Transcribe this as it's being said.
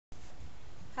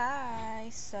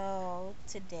So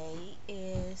today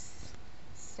is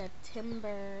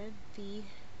September the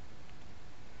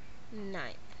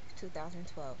 9th,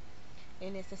 2012,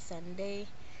 and it's a Sunday.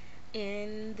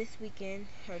 And this weekend,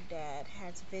 her dad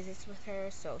has visits with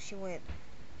her, so she went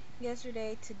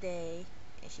yesterday, today,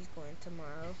 and she's going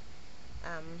tomorrow.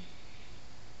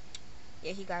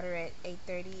 Yeah, he got her at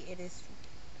 8:30. It is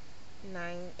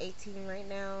 9:18 right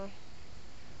now.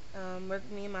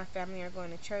 Me and my family are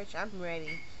going to church. I'm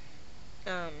ready.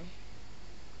 I'm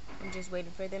just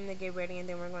waiting for them to get ready, and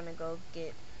then we're going to go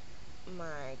get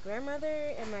my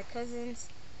grandmother and my cousins,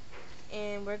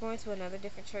 and we're going to another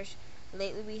different church.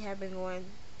 Lately we have been going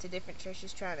to different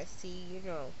churches trying to see,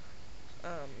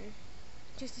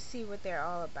 just to see what they're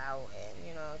all about,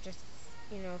 and just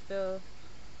feel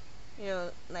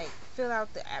like fill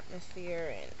out the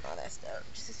atmosphere and all that stuff,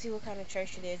 just to see what kind of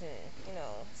church it is, and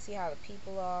see how the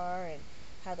people are and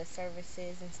how the service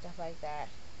is and stuff like that.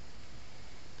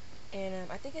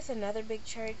 And I think it's another big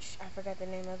church. I forgot the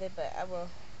name of it, but I will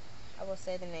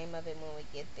say the name of it when we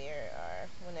get there or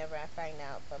whenever I find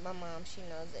out. But my mom, she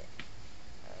knows it.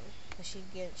 But she's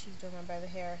doing my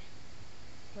brother's hair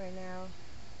right now.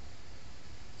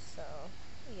 So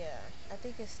yeah, I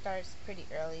think it starts pretty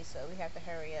early, so we have to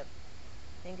hurry up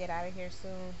and get out of here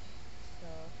soon. So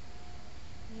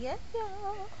yeah,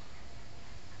 y'all.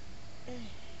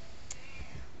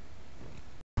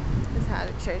 This is how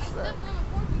the church looks.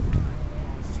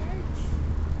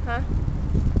 Huh?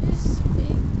 This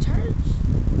big church.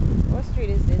 What street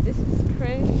is this? This is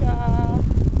Crenshaw.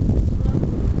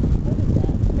 What is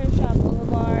that? Crenshaw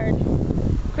Boulevard.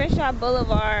 Crenshaw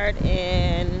Boulevard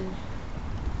and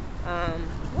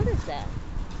what is that?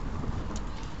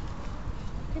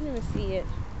 I can't even see it.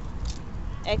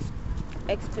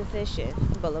 Exposition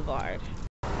Boulevard.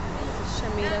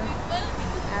 Shamita.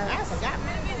 I forgot.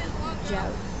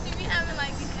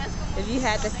 If you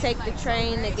had to take the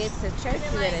train to get to church,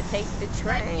 you better take the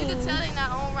train. You can tell they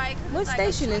not on right. What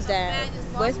station is that?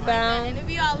 Westbound? And it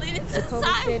be all leading to the Culver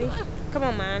City? Come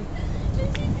on, man.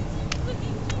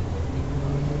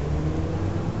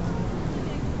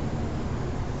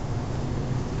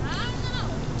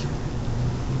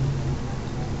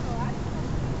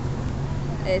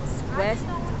 It's West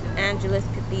Angeles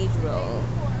Cathedral,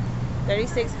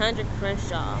 3600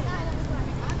 Crenshaw.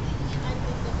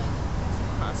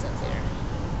 Cross up there.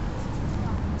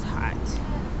 It's hot.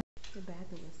 The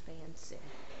bathroom is fancy.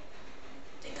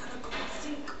 They got a gold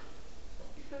sink.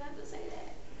 You forgot to say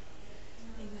that.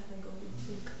 They got a gold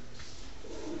sink.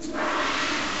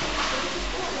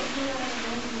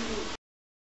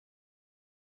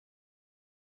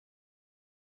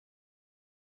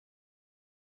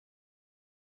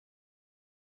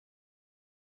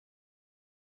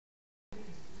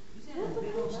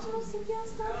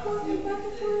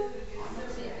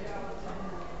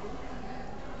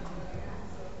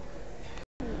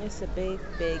 It's a big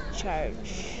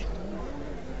church.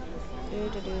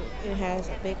 It has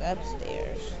a big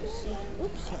upstairs.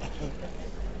 Oops.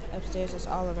 Upstairs is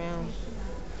all around.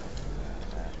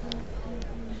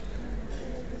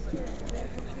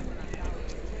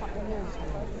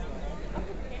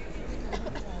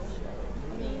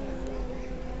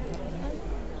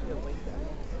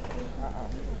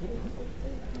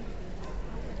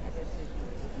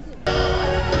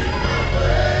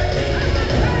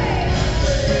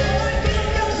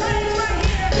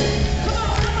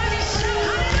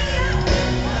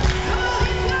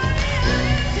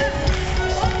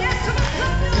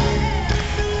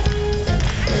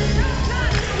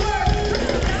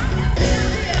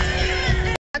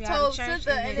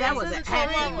 That was an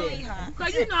accident.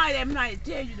 Because you know how that might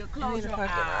tell you to close your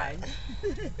eyes.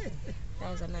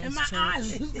 That was a nice and my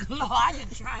eyes was closed. I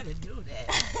didn't try to do that.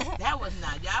 That was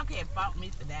not. Y'all can't fault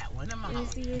me for that one. You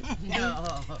see it? No.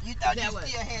 You thought that you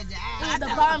still had your eyes. The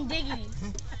bomb diggity.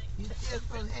 You still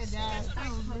supposed to have your eyes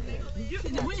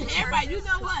closed. Everybody, you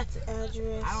know what?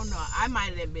 Address. I don't know. I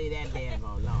might have been that damn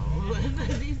long.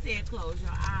 He said close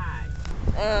your eyes.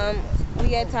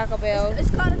 We at Taco Bell. It's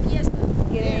called a fiesta.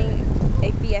 Getting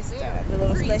a fiesta, the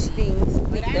little slush things,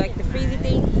 like the freezy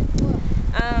thing.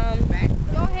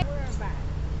 Go ahead.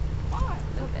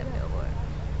 Look at that billboard.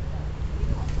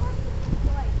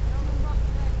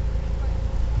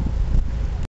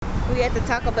 We at the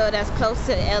Taco Bell that's close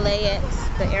to LAX,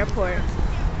 the airport.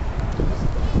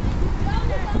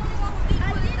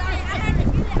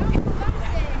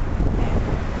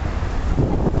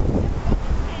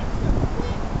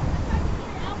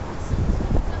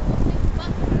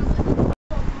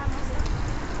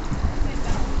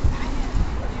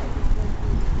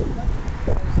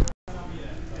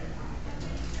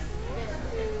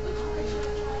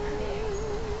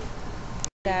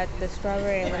 Got the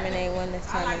strawberry and lemonade one this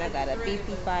time, and I got a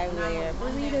beefy 5-layer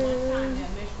burrito.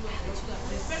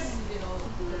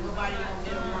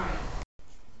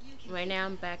 Right now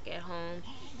I'm back at home,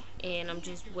 and I'm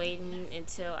just waiting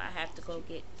until I have to go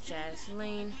get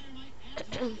Jaslene.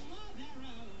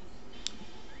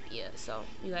 Yeah, so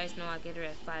you guys know I get her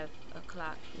at 5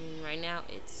 o'clock, and right now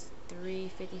it's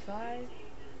 3:55.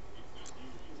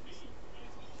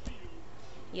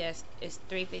 Yes, it's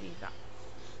 3:55.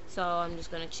 So I'm just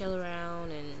gonna chill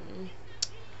around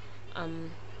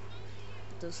and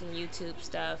do some YouTube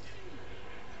stuff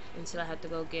until I have to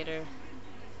go get her.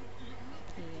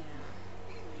 Yeah.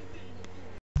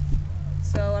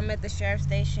 So I'm at the sheriff's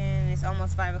station. It's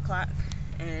almost 5 o'clock,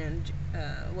 and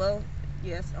well,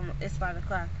 yes, it's 5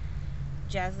 o'clock.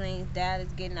 Jaslene's dad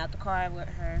is getting out the car with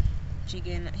her. He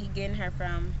getting her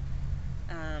from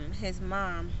his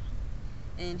mom,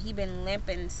 and he been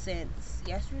limping since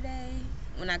yesterday.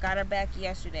 When I got her back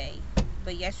yesterday,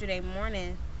 but yesterday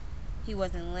morning he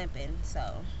wasn't limping,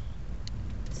 so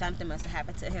something must have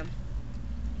happened to him.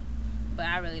 But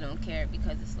I really don't care,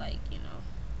 because it's like, you know,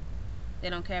 they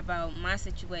don't care about my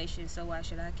situation, so why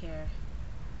should I care?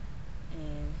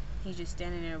 And he's just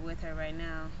standing there with her right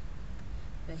now,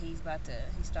 but he's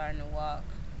starting to walk.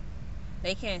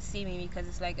 They can't see me because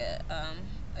it's like a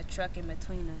truck in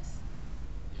between us.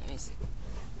 Let me see.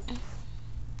 The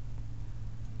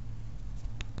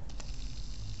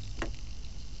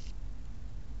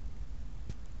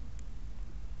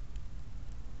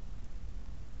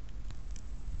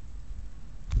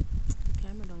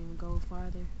camera don't even go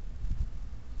farther.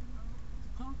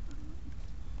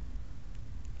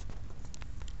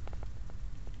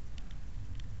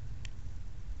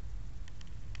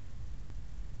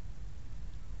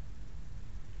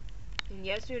 And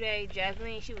yesterday,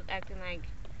 Jaslene, she was acting like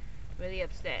really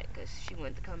upset because she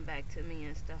wanted to come back to me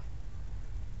and stuff.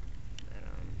 But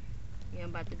yeah, I'm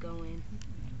about to go in.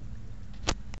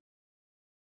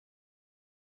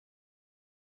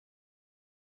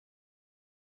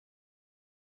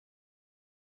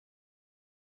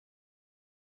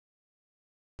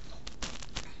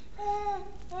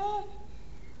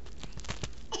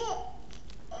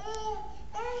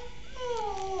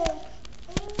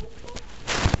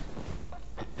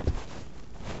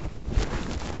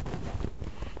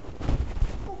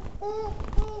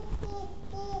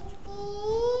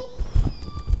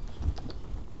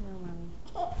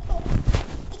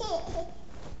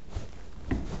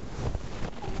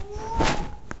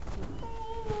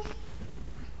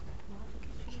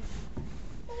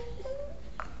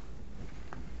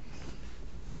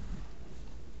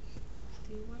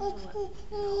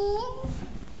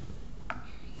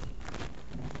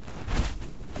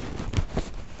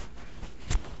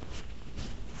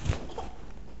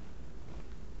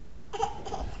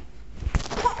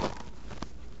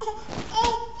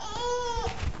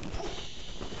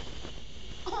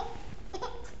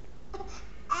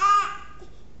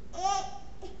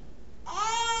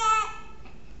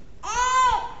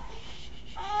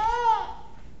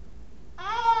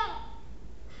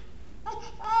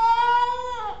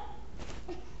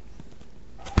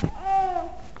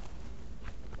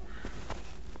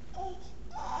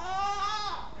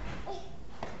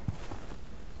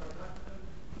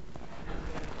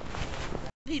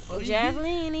 People,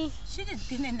 Jaslene. she just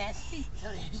get in that seat so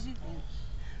that she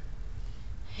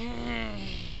can.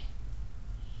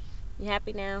 You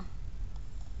happy now?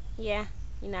 Yeah?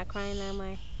 You're not crying no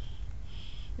more?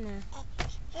 No.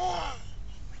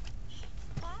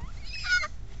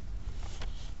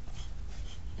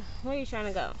 Where are you trying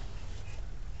to go?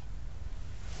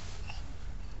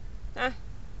 Huh?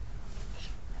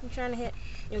 You trying to hit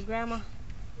your grandma?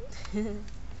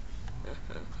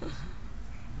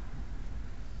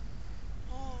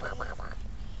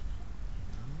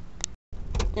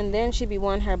 And then she be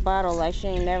wanting her bottle like she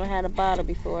ain't never had a bottle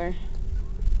before.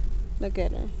 Look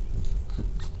at her.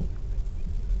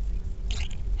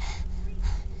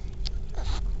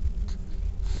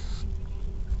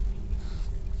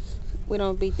 We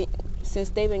don't be since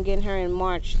they've been getting her in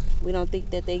March, we don't think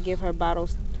that they give her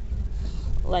bottles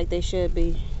like they should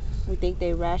be. We think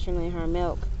they rationing her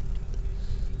milk,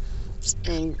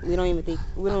 and we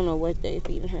don't know what they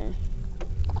feeding her.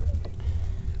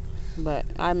 But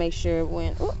I make sure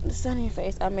when the sun in your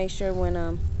face, I make sure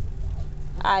when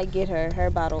I get her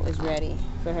bottle is ready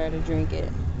for her to drink it,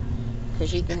 because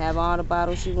she can have all the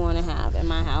bottles she want to have in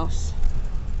my house.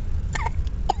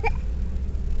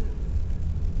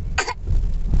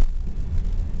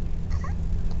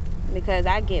 Because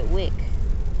I get WIC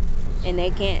and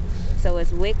they can't, so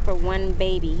it's WIC for one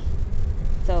baby.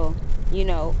 So, you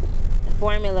know, the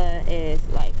formula is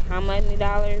like how many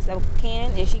dollars a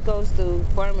can, and she goes through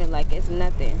farming like it's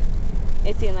nothing.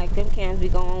 It seems like them cans be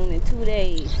going in 2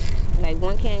 days. Like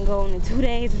one can go on in 2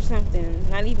 days or something.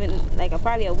 Not even like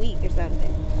probably a week or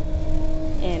something.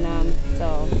 And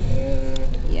so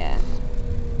yeah.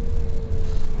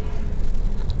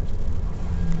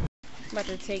 I'm about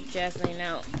to take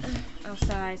Jaslene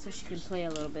outside so she can play a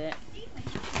little bit.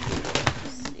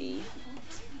 Let's see.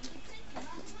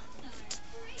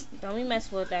 Don't be mess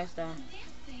with that stuff.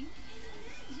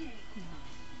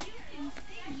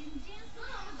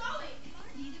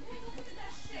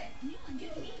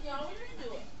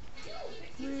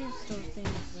 Where's those things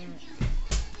at?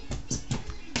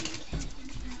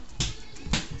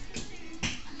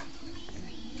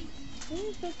 Can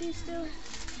you put these still?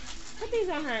 Put these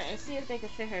on her and see if they can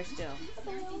fit her still.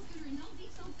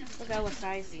 Look at what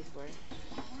size these were.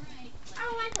 I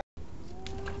don't like her.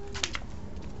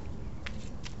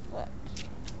 What?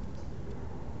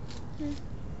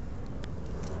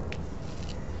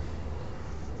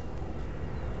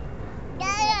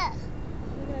 Dada.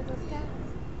 Look at those cats.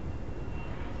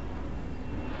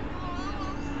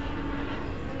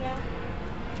 Yeah.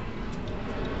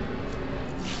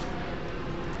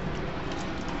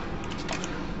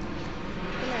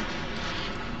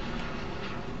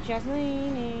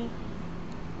 Jaslene.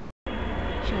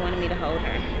 She wanted me to hold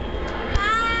her.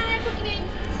 Hi, Cookie.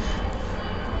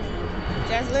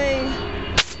 Jaslene.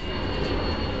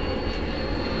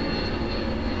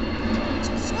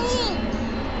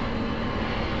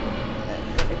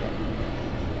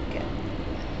 Okay.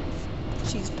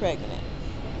 She's pregnant.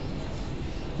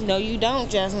 No, you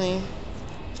don't, Jaslene.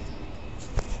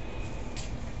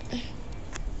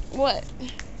 What?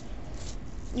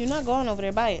 You're not going over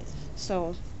there by it.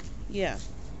 So, yeah.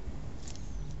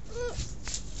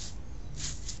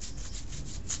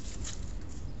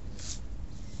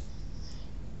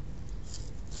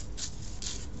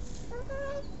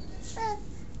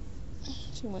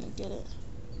 She want to get it.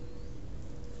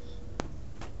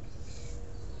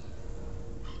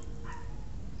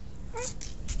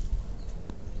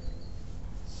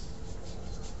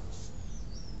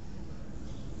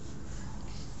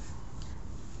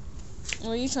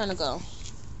 Where are you trying to go?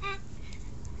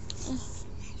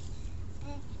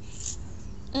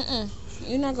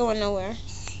 You're not going nowhere.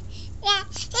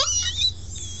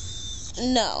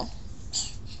 No.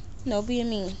 No, being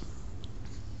mean.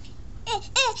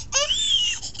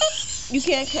 You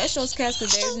can't catch those cats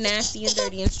because they're nasty and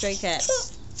dirty and stray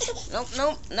cats. Nope,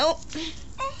 nope, nope.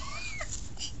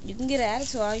 You can get an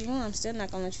attitude all you want. I'm still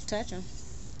not going to let you touch them.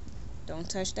 Don't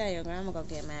touch that. Your grandma going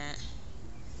to get mad.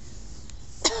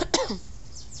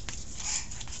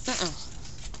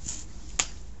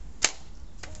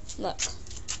 Look.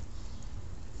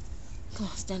 Come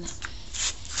on, stand up.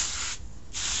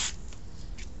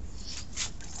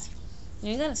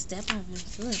 You gotta step on my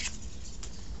foot.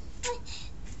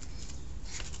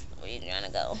 Where you trying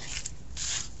to go?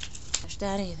 Touch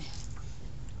that either.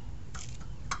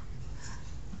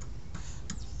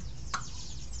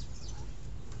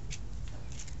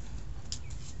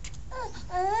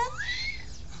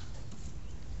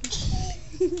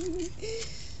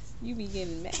 You be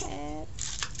getting mad.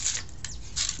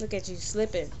 Look at you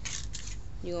slipping.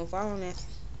 You gonna fall on that.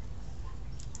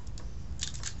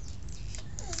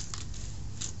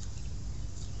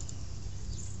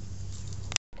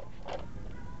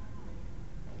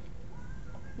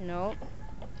 Nope.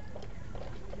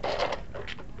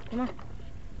 Come on.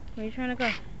 Where you trying to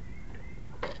go?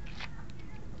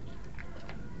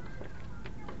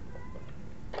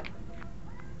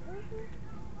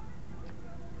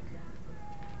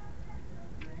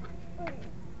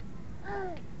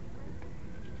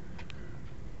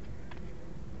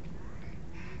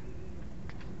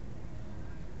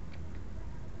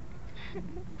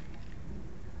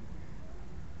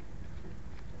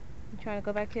 You trying to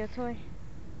go back to your toy?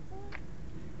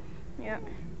 Yep.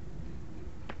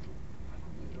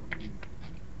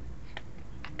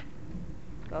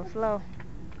 Go slow.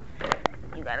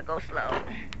 You gotta go slow.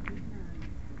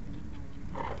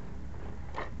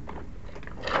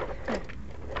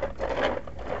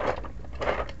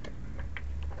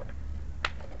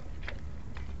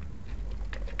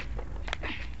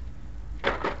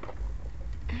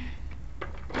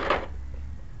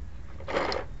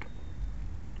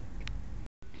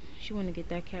 She want to get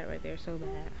that cat right there so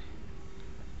bad.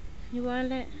 You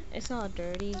want it? It's all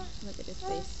dirty. Look at his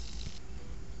face.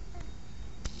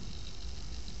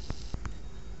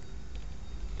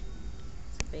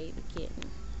 It's a baby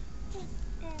kitten.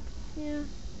 Yeah.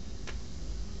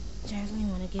 Jaslene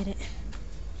want to get it.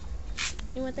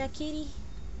 You want that kitty?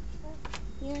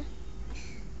 Yeah.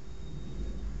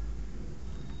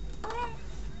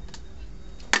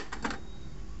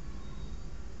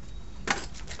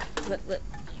 Look.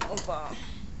 Oh, ball.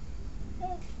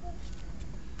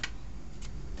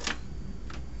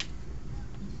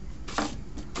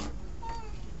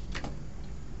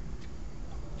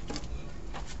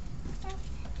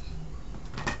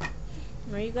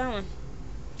 Where you going?